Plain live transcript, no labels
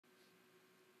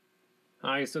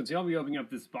Hi, so today I'll be opening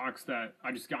up this box that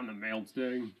I just got in the mail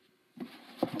today.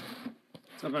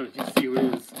 So I'm going to see who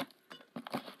it is.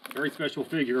 Very special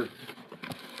figure.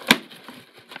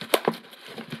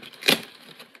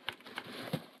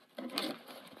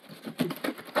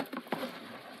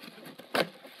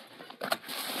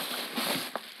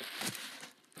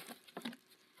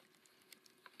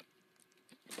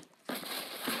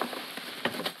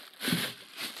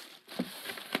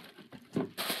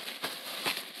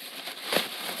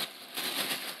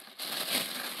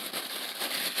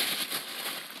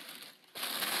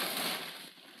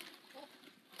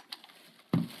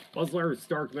 BuzzLightyear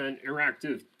Starkman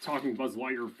Interactive Talking Buzz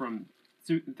Lightyear from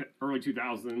early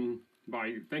 2000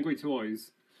 by Thinkway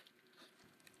Toys.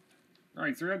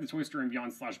 Alright, so we have the Toystory and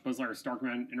Beyond / BuzzLightyear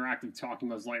Starkman Interactive Talking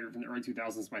Buzz Lightyear from the early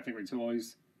 2000s by Thinkway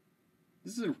Toys.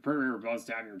 This is a pretty rare buzz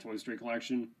to have in your Toy Story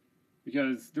collection,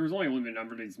 because there was only a limited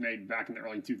number that he's made back in the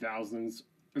early 2000s.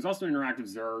 There's also an interactive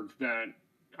Zurg that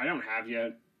I don't have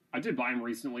yet. I did buy him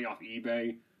recently off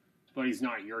eBay, but he's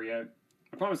not here yet.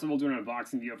 I promise that we'll do an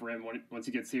unboxing video for him once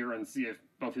he gets here and see if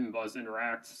both him and Buzz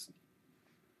interacts.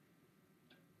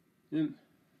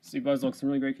 See, Buzz looks in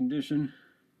really great condition.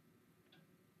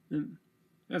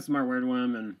 That's my weird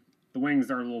one, and the wings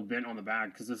are a little bent on the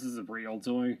back because this is a pretty old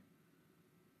toy.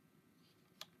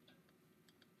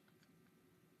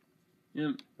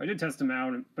 I did test them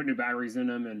out and put new batteries in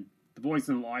them, and the voice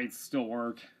and the lights still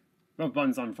work. Both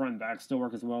buttons on front and back still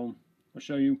work as well. I'll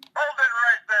show you. Hold it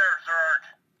right there, Zurg.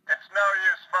 It's no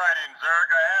use fighting, Zurg.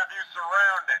 I have you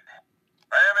surrounded.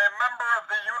 I am a member of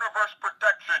the Universe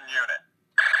Protection Unit.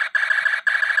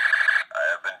 I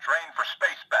have been trained for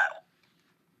space battle.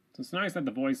 So it's nice that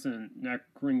the voice and neck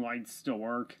ring lights still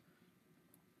work.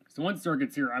 So once Zurg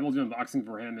gets here, I will do an unboxing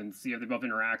for him and see if they both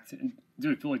interact and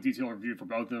do a fully detailed review for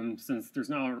both of them, since there's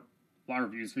not a lot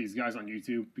of reviews for these guys on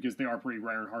YouTube because they are pretty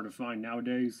rare and hard to find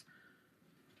nowadays.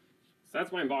 So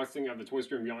that's my unboxing of the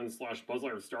Toystory and Beyond /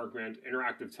 BuzzLightyear Starkman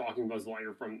Interactive Talking Buzz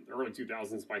Lightyear from the early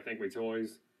 2000s by Thinkway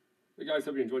Toys. Hey guys,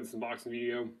 hope you enjoyed this unboxing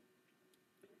video.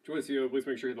 If you enjoyed this video, please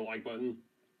make sure you hit the like button.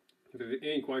 If you have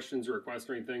any questions or requests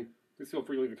or anything, please feel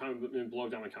free to leave a comment below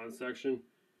down in the comment section.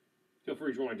 Feel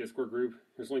free to join my Discord group.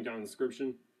 There's a link down in the description.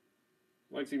 If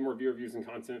you'd like to see more video reviews and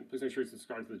content, please make sure you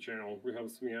subscribe to the channel. It really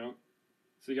helps me out.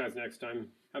 See you guys next time.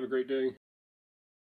 Have a great day.